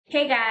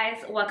Hey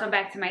guys, welcome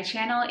back to my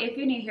channel. If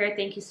you're new here,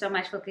 thank you so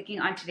much for clicking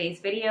on today's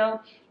video.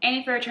 And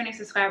if you're a returning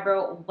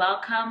subscriber,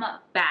 welcome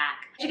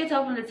back. As you can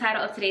tell from the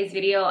title of today's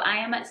video, I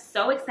am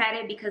so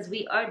excited because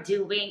we are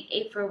doing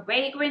a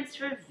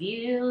fragrance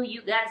review.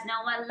 You guys know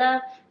I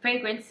love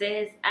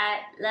fragrances.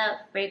 I love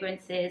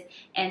fragrances.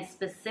 And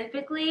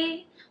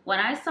specifically, when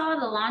I saw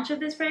the launch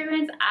of this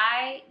fragrance,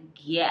 I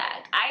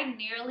gagged. I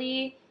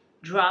nearly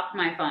dropped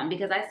my phone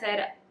because I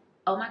said,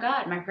 oh my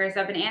God, my prayers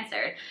have been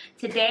answered.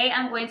 Today,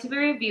 I'm going to be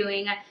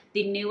reviewing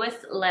the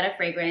newest LEDDA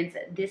fragrance.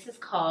 This is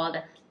called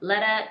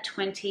LEDDA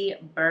 20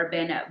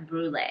 Bourbon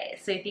Brulee.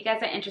 So if you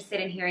guys are interested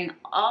in hearing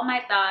all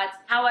my thoughts,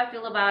 how I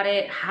feel about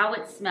it, how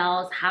it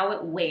smells, how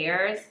it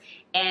wears,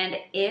 and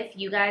if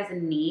you guys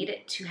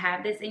need to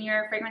have this in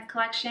your fragrance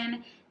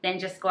collection, then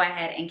just go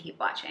ahead and keep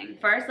watching.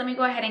 First, let me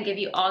go ahead and give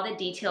you all the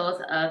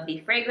details of the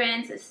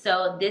fragrance.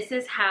 So this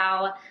is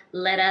how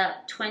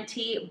LEDDA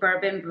 20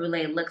 Bourbon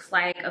Brulee looks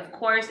like. Of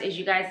course, as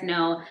you guys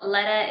know,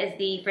 LEDDA is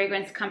the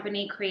fragrance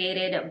company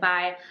created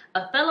by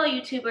a fellow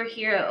YouTuber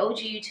here, an OG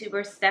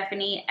YouTuber,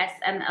 Stephanie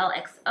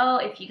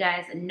SMLXO. If you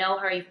guys know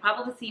her, you've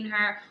probably seen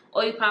her,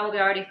 or you probably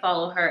already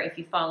follow her if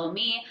you follow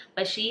me,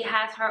 but she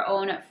has her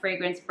own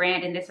fragrance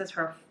brand, and this is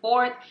her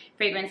 4th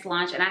fragrance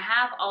launch, and I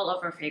have all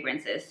of her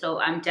fragrances, so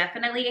I'm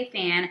definitely a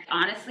fan.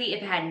 Honestly,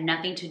 if it had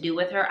nothing to do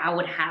with her, I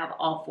would have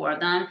all 4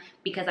 of them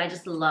because I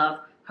just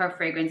love her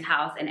fragrance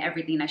house and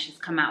everything that she's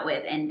come out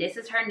with. And this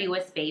is her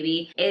newest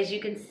baby. As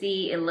you can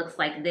see, it looks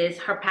like this.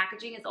 Her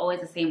packaging is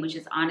always the same, which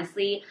is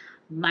honestly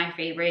my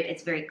favorite.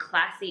 It's very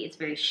classy, it's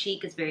very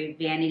chic, it's very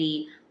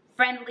vanity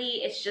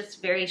friendly. It's just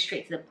very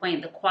straight to the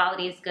point. The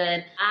quality is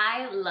good.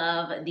 I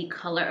love the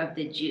color of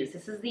the juice.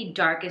 This is the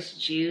darkest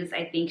juice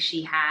I think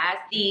she has.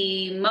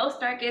 The most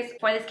darkest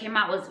before this came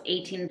out was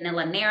 18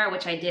 Vanilla Nera,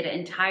 which I did an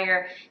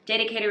entire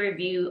dedicated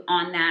review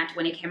on that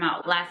when it came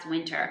out last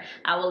winter.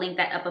 I will link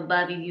that up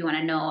above if you want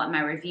to know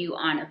my review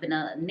on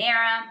Vanilla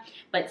Nera.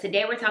 But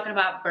today we're talking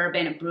about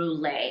Bourbon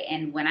Brulee.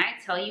 And when I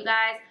tell you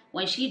guys,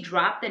 when she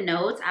dropped the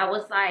notes, I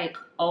was like,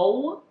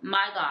 oh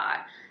my God.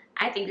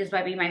 I think this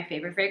might be my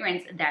favorite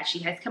fragrance that she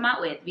has come out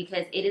with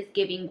because it is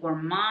giving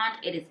gourmand,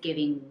 it is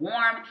giving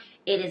warm,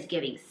 it is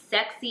giving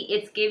sexy,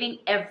 it's giving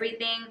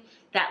everything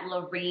that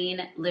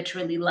Lawreen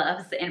literally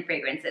loves in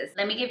fragrances.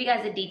 Let me give you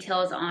guys the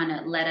details on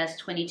LEDDA's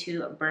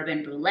 22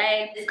 Bourbon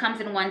Brulee. This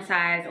comes in one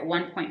size,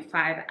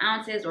 1.5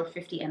 ounces or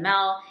 50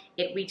 ml.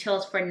 It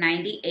retails for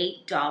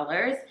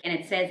 $98, and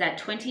it says that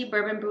 20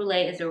 Bourbon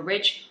Brulee is a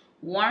rich,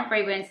 warm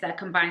fragrance that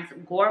combines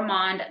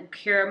gourmand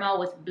caramel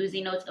with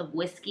boozy notes of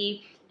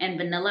whiskey and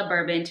vanilla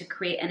bourbon to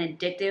create an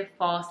addictive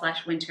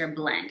fall/winter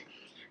blend.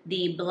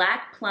 The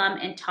black plum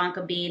and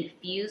tonka bean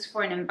fuse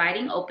for an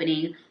inviting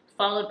opening,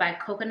 followed by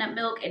coconut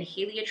milk and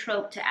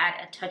heliotrope to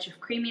add a touch of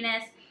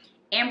creaminess.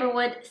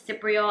 Amberwood,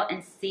 cypriol,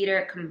 and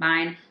cedar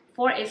combine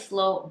for a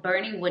slow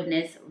burning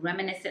woodness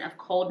reminiscent of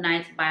cold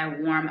nights by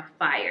a warm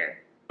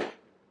fire.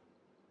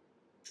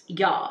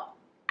 Y'all,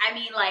 I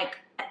mean, like,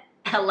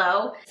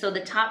 hello. So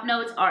the top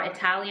notes are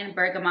Italian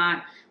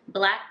bergamot,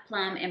 black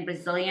plum, and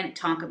Brazilian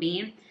tonka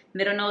bean.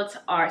 Middle notes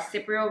are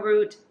cypriol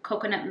root,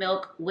 coconut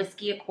milk,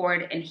 whiskey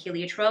accord, and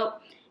heliotrope.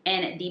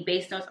 And the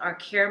base notes are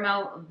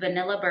caramel,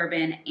 vanilla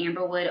bourbon,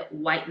 amberwood,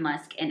 white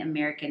musk, and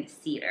American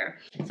cedar.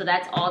 So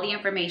that's all the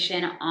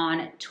information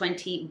on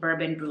 20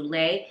 Bourbon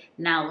Brulee.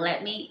 Now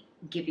let me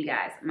give you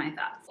guys my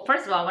thoughts.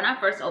 First of all, when I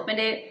first opened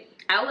it,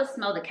 I would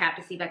smell the cap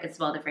to see if I could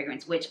smell the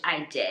fragrance, which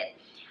I did.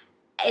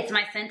 It's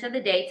my scent of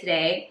the day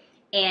today.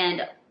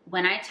 And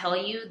when I tell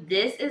you,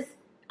 this is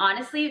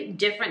honestly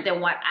different than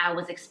what I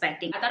was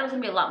expecting. I thought it was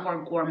gonna be a lot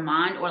more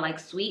gourmand or like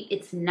sweet.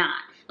 It's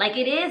not. Like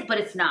it is, but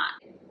it's not.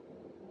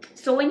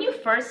 So when you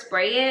first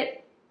spray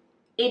it,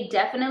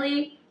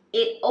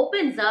 it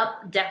opens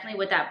up definitely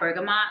with that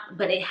bergamot,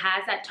 but it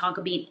has that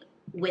tonka bean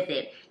with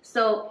it.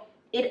 So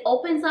it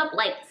opens up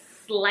like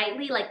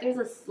slightly, like there's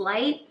a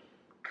slight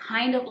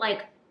kind of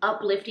like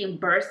uplifting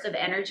burst of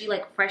energy,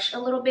 like fresh a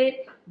little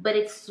bit, but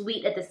it's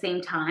sweet at the same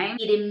time.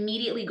 It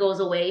immediately goes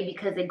away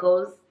because it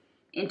goes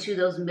into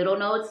those middle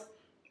notes,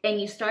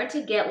 and you start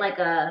to get like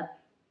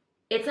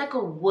it's like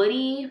a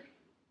woody,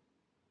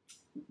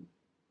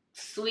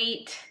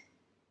 sweet,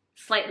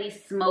 slightly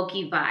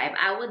smoky vibe.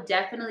 I would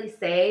definitely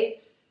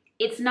say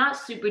it's not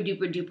super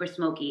duper duper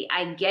smoky.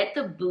 I get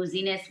the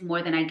booziness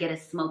more than I get a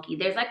smoky.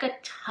 There's like a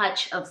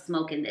touch of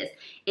smoke in this.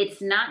 It's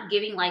not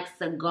giving like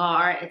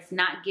cigar, it's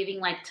not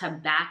giving like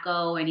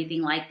tobacco or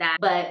anything like that,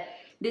 but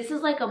this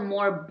is like a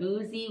more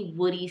boozy,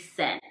 woody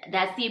scent.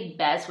 That's the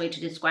best way to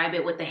describe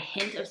it, with a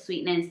hint of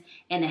sweetness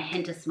and a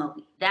hint of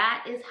smoky.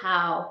 That is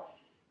how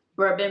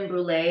Bourbon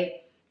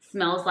Brulee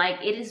smells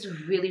like. It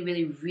is really,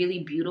 really, really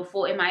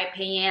beautiful in my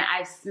opinion.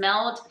 I've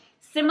smelled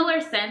similar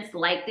scents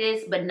like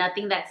this, but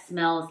nothing that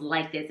smells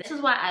like this. This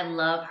is why I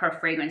love her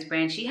fragrance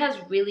brand. She has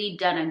really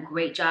done a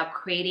great job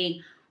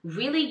creating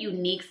really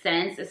unique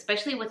scents,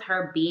 especially with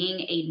her being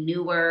a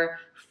newer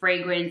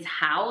fragrance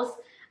house.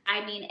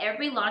 I mean,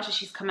 every launch that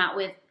she's come out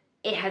with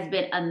it has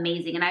been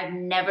amazing, and I've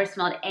never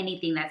smelled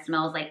anything that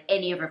smells like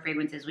any of her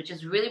fragrances, which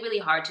is really, really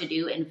hard to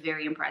do and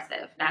very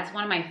impressive. That's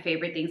one of my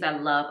favorite things I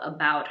love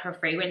about her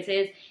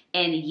fragrances.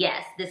 And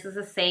yes, this is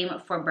the same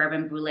for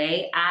Bourbon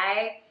BRULÉE.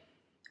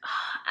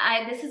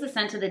 This is the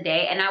scent of the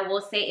day, and I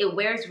will say it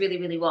wears really,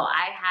 really well.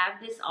 I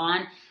have this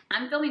on.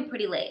 I'm filming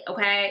pretty late,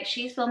 okay?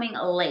 She's filming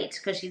late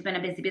because she's been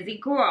a busy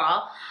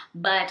girl,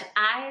 but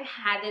I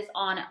had this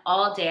on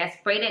all day. I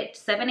sprayed it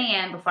 7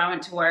 a.m. before I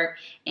went to work,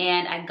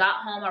 and I got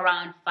home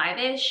around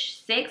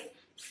 5-ish, 6,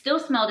 still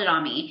smelled it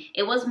on me.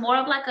 It was more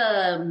of like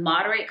a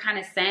moderate kind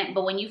of scent,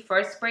 but when you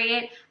first spray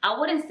it, I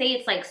wouldn't say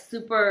it's like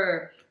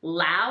super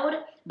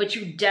loud, but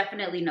you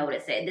definitely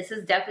notice it. This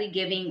is definitely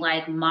giving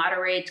like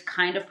moderate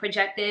kind of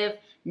projective,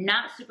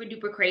 not super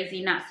duper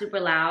crazy, not super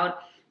loud,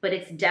 but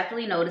it's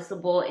definitely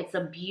noticeable. It's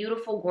a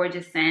beautiful,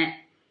 gorgeous scent.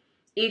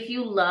 If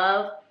you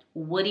love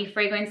woody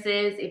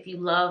fragrances, if you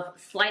love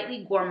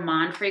slightly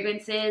gourmand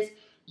fragrances,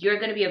 you're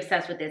gonna be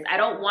obsessed with this. I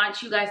don't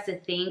want you guys to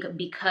think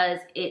because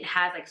it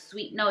has like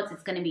sweet notes,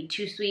 it's gonna be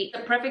too sweet. The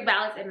perfect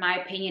balance, in my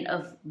opinion,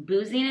 of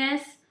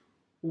booziness,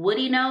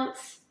 woody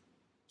notes,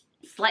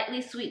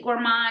 slightly sweet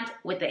gourmand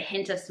with a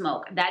hint of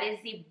smoke. That is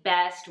the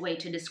best way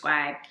to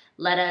describe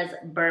LEDDA's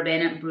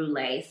Bourbon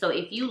BRULÉE. So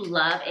if you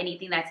love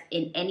anything that's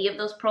in any of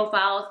those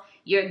profiles,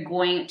 you're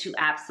going to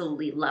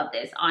absolutely love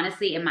this.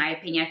 Honestly, in my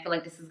opinion, I feel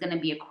like this is gonna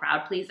be a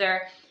crowd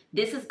pleaser.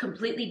 This is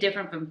completely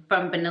different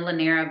from Vanilla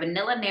Nera.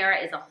 Vanilla Nera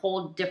is a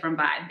whole different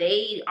vibe.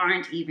 They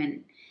aren't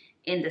even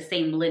in the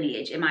same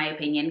lineage, in my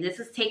opinion. This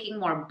is taking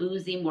more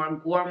boozy, more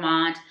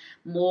gourmand,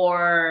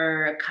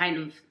 more kind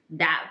of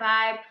that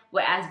vibe,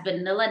 whereas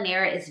Vanilla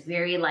Nera is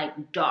very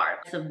like dark.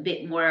 It's a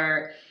bit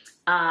more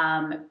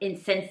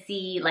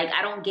incensey. Like,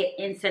 I don't get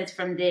incense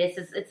from this.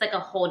 It's like a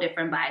whole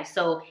different vibe.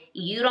 So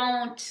you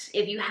don't,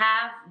 if you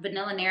have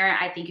Vanilla Nera,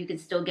 I think you can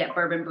still get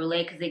Bourbon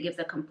BRULÉE because it gives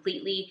a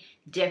completely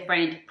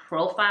different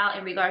profile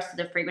in regards to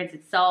the fragrance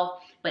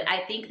itself. But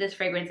I think this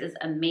fragrance is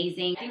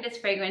amazing. I think this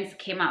fragrance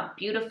came out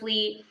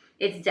beautifully.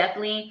 It's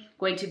definitely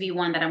going to be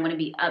one that I'm going to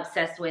be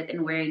obsessed with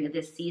and wearing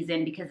this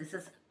season because this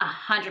is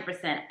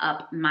 100%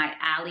 up my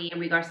alley in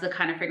regards to the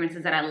kind of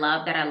fragrances that I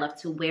love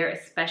to wear,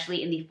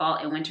 especially in the fall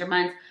and winter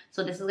months.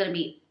 So this is going to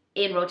be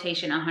in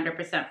rotation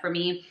 100% for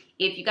me.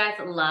 If you guys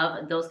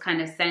love those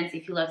kind of scents,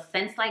 if you love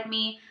scents like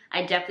me,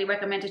 I definitely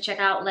recommend to check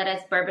out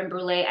LEDDA's Bourbon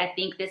BRULÉE. I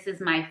think this is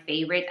my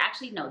favorite.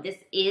 Actually, no, this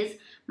is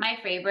my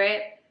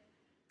favorite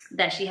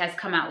that she has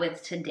come out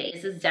with today.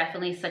 This is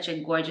definitely such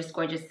a gorgeous,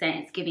 gorgeous scent.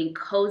 It's giving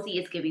cozy,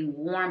 it's giving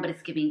warm, but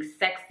it's giving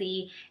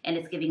sexy, and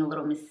it's giving a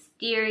little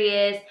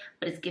mysterious,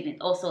 but it's giving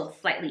also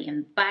slightly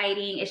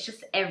inviting. It's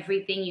just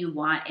everything you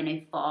want in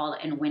a fall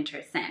and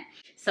winter scent.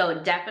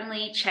 So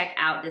definitely check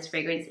out this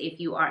fragrance if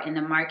you are in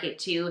the market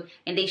too.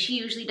 And she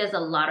usually does a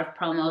lot of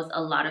promos,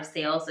 a lot of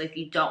sales. So if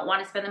you don't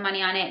want to spend the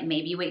money on it,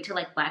 maybe wait till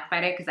like Black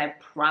Friday, because I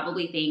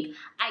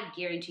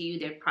guarantee you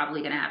they're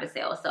probably gonna have a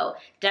sale. So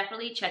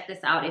definitely check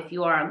this out if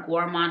you are a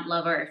gourmand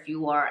lover, if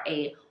you are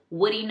a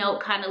woody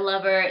note kind of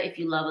lover, if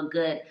you love a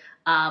good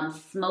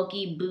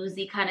smoky,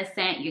 boozy kind of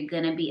scent, you're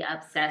gonna be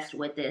obsessed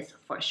with this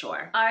for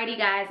sure. Alrighty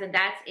guys, and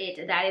that's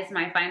it. That is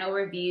my final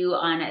review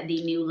on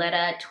the new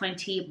LEDDA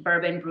 20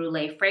 Bourbon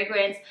BRULÉE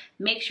fragrance.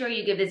 Make sure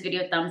you give this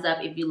video a thumbs up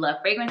if you love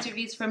fragrance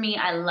reviews from me.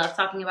 I love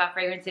talking about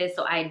fragrances,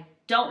 so I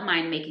don't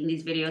mind making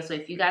these videos. So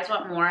if you guys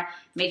want more,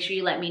 make sure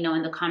you let me know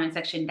in the comment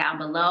section down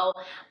below.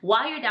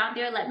 While you're down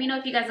there, let me know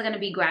if you guys are going to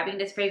be grabbing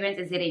this fragrance.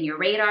 Is it in your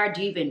radar?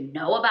 Do you even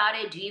know about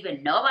it? Do you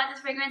even know about this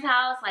fragrance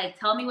house? Like,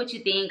 tell me what you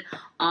think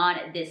on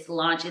this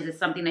launch. Is it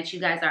something that you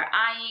guys are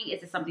eyeing?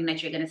 Is it something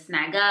that you're going to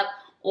snag up?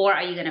 Or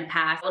are you gonna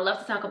pass? I would love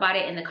to talk about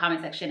it in the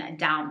comment section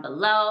down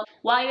below.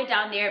 While you're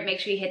down there, make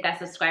sure you hit that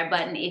subscribe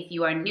button if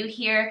you are new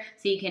here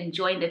so you can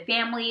join the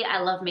family. I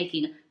love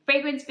making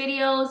fragrance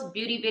videos,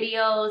 beauty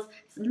videos,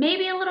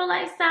 maybe a little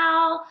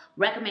lifestyle,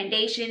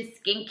 recommendations,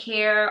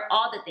 skincare,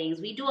 all the things.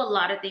 We do a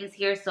lot of things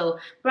here, so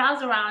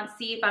browse around,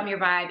 see if I'm your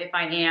vibe. If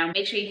I am,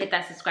 make sure you hit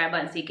that subscribe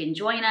button so you can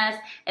join us,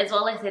 as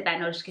well as hit that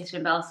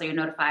notification bell so you're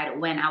notified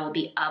when I will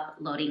be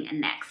uploading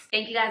next.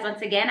 Thank you guys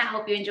once again. I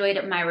hope you enjoyed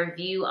my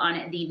review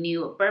on the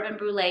new Bourbon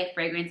BRULÉE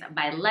fragrance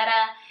by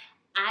LEDDA.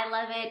 I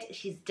love it.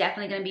 She's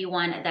definitely going to be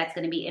one that's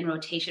going to be in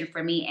rotation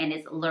for me and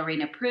is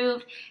Lawreen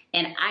approved.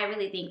 And I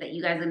really think that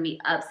you guys are going to be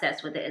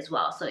obsessed with it as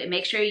well. So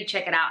make sure you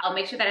check it out. I'll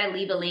make sure that I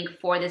leave a link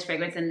for this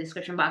fragrance in the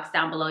description box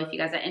down below. If you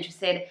guys are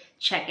interested,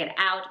 check it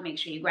out. Make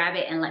sure you grab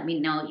it and let me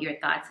know your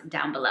thoughts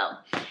down below.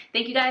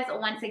 Thank you guys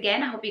once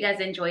again. I hope you guys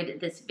enjoyed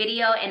this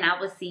video and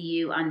I will see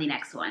you on the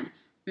next one.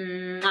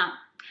 Mwah.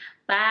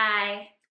 Bye.